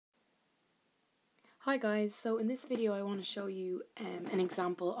Hi guys, so in this video I want to show you an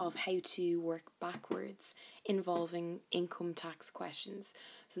example of how to work backwards involving income tax questions.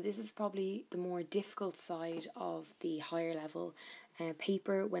 So this is probably the more difficult side of the higher level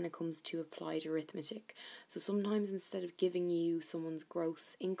paper when it comes to applied arithmetic. So sometimes instead of giving you someone's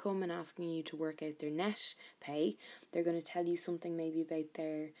gross income and asking you to work out their net pay, they're going to tell you something maybe about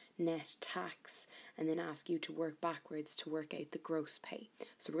their net tax and then ask you to work backwards to work out the gross pay.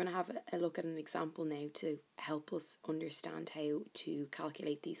 So we're going to have a look at an example now to help us understand how to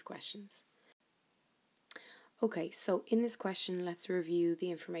calculate these questions. Okay, so in this question, let's review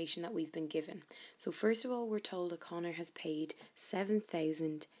the information that we've been given. So first of all, we're told that Connor has paid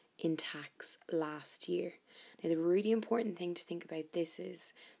 $7,000 in tax last year. Now, the really important thing to think about this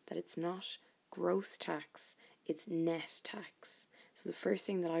is that it's not gross tax, it's net tax. So the first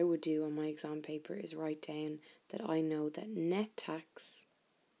thing that I would do on my exam paper is write down that I know that net tax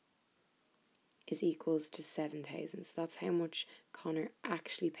is equals to 7,000. So that's how much Connor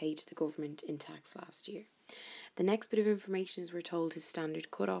actually paid to the government in tax last year. The next bit of information is we're told his standard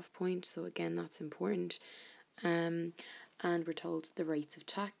cut-off point, so again that's important. And we're told the rates of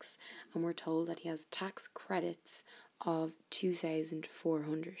tax, and we're told that he has tax credits of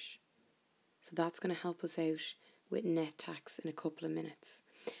 2,400. So that's going to help us out with net tax in a couple of minutes.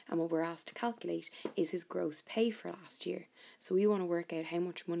 And what we're asked to calculate is his gross pay for last year. So we want to work out how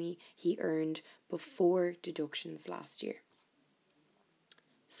much money he earned before deductions last year.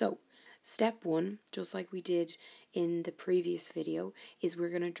 So step one, just like we did in the previous video, is we're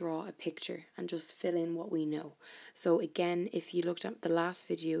going to draw a picture and just fill in what we know. So again, if you looked at the last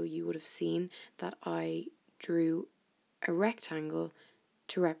video, you would have seen that I drew a rectangle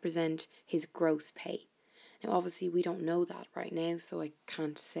to represent his gross pay. Now obviously we don't know that right now, so I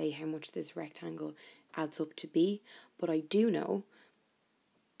can't say how much this rectangle adds up to be, but I do know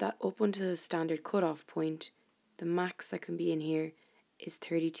that up until the standard cut-off point, the max that can be in here is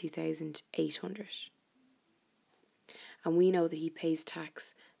 32,800. And we know that he pays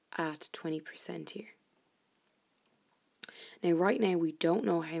tax at 20% here. Now right now we don't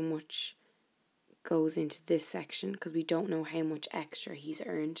know how much goes into this section because we don't know how much extra he's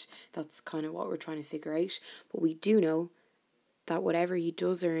earned. That's kind of what we're trying to figure out. But we do know that whatever he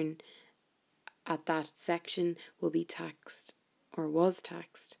does earn at that section will be taxed, or was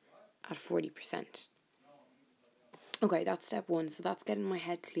taxed, at 40%. Okay, that's step one. So that's getting my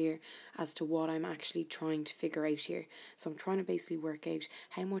head clear as to what I'm actually trying to figure out here. So I'm trying to basically work out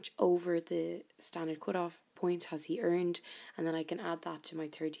how much over the standard cut-off point has he earned, and then I can add that to my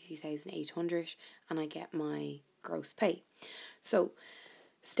 32,800 and I get my gross pay. So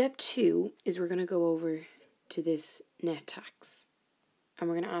step two is we're going to go over to this net tax, and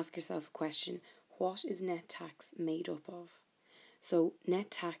we're going to ask ourselves a question: what is net tax made up of? So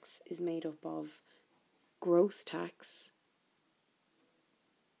net tax is made up of gross tax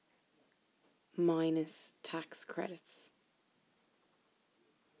minus tax credits.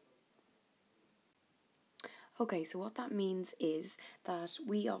 Okay, so what that means is that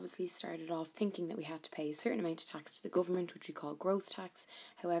we obviously started off thinking that we had to pay a certain amount of tax to the government, which we call gross tax.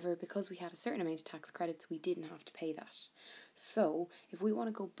 However, because we had a certain amount of tax credits, we didn't have to pay that. So if we want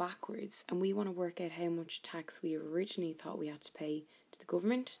to go backwards and we want to work out how much tax we originally thought we had to pay to the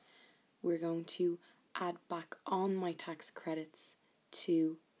government, we're going to add back on my tax credits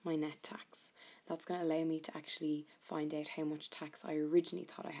to my net tax. That's going to allow me to actually find out how much tax I originally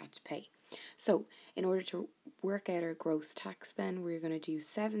thought I had to pay. So in order to work out our gross tax, then we're going to do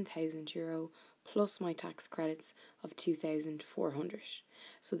 €7,000 plus my tax credits of 2,400.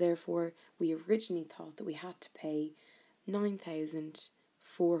 So therefore we originally thought that we had to pay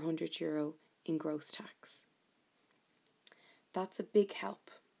 €9,400 in gross tax. That's a big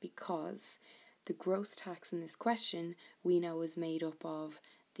help because the gross tax in this question we know is made up of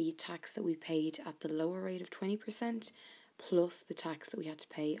the tax that we paid at the lower rate of 20% plus the tax that we had to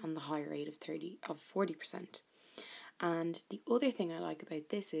pay on the higher rate of 40%. And the other thing I like about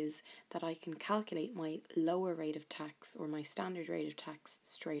this is that I can calculate my lower rate of tax, or my standard rate of tax,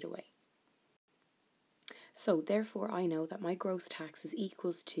 straight away. So therefore I know that my gross tax is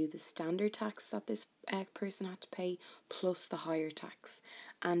equals to the standard tax that this person had to pay plus the higher tax.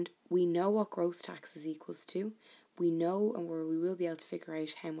 And we know what gross tax is equals to. We know, and we will be able to figure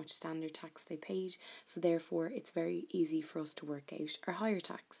out how much standard tax they paid. So therefore it's very easy for us to work out our higher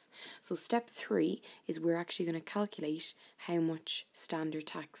tax. So step three is we're actually going to calculate how much standard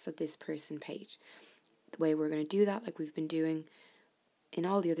tax that this person paid. The way we're going to do that, like we've been doing in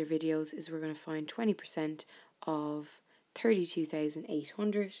all the other videos, is we're going to find 20% of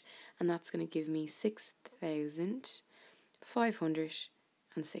 32,800, and that's going to give me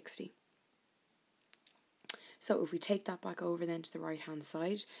 6,560. So if we take that back over then to the right hand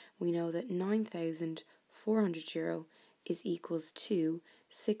side, we know that €9,400 is equals to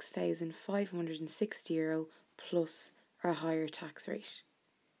 €6,560 plus our higher tax rate.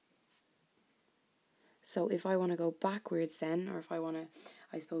 So if I want to go backwards then, or if I want to,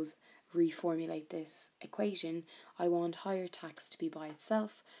 I suppose, reformulate this equation, I want higher tax to be by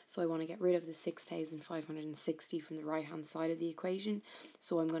itself, so I want to get rid of the 6,560 from the right hand side of the equation,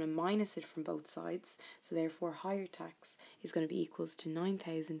 so I'm going to minus it from both sides, so therefore higher tax is going to be equals to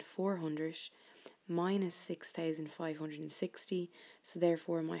 9,400 minus 6,560, so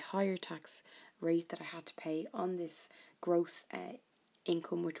therefore my higher tax rate that I had to pay on this gross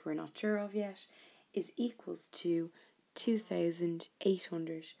income, which we're not sure of yet, is equals to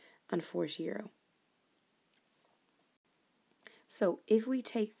 €2,840. So if we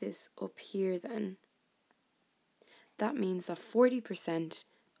take this up here then, that means that 40%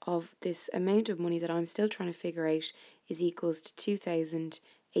 of this amount of money that I'm still trying to figure out is equals to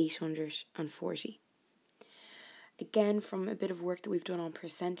 2,840. Again, from a bit of work that we've done on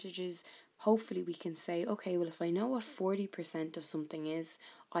percentages, hopefully we can say, okay, well, if I know what 40% of something is,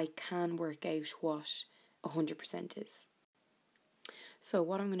 I can work out what 100% is. So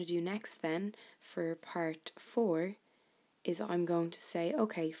what I'm going to do next then for part 4 is I'm going to say,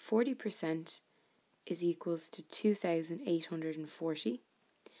 okay, 40% is equals to 2,840.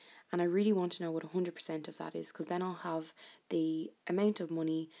 And I really want to know what 100% of that is, because then I'll have the amount of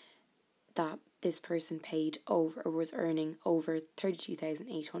money that this person paid over or was earning over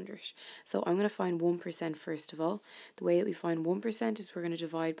 32,800. So I'm going to find 1% first of all. The way that we find 1% is we're going to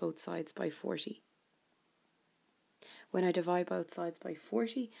divide both sides by 40. When I divide both sides by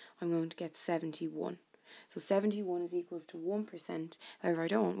 40, I'm going to get 71. So 71 is equals to 1%. However, I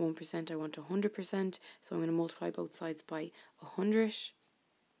don't want 1%, I want 100%. So I'm going to multiply both sides by 100.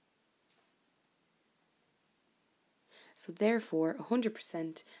 So therefore,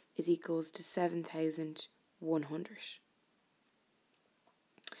 100% is equals to 7,100.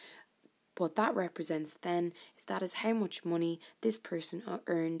 What that represents then is that is how much money this person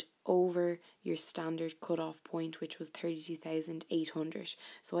earned over your standard cut-off point, which was 32,800.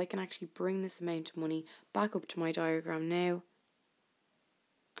 So I can actually bring this amount of money back up to my diagram now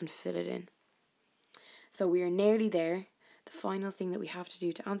and fill it in. So we are nearly there. The final thing that we have to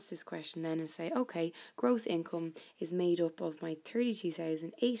do to answer this question then is say, okay, gross income is made up of my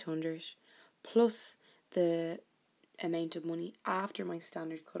 32,800 plus the amount of money after my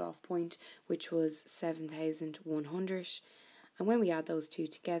standard cut-off point, which was 7,100. And when we add those two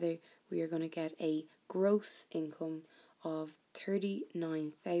together, we are going to get a gross income of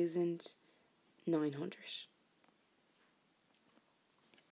 39,900.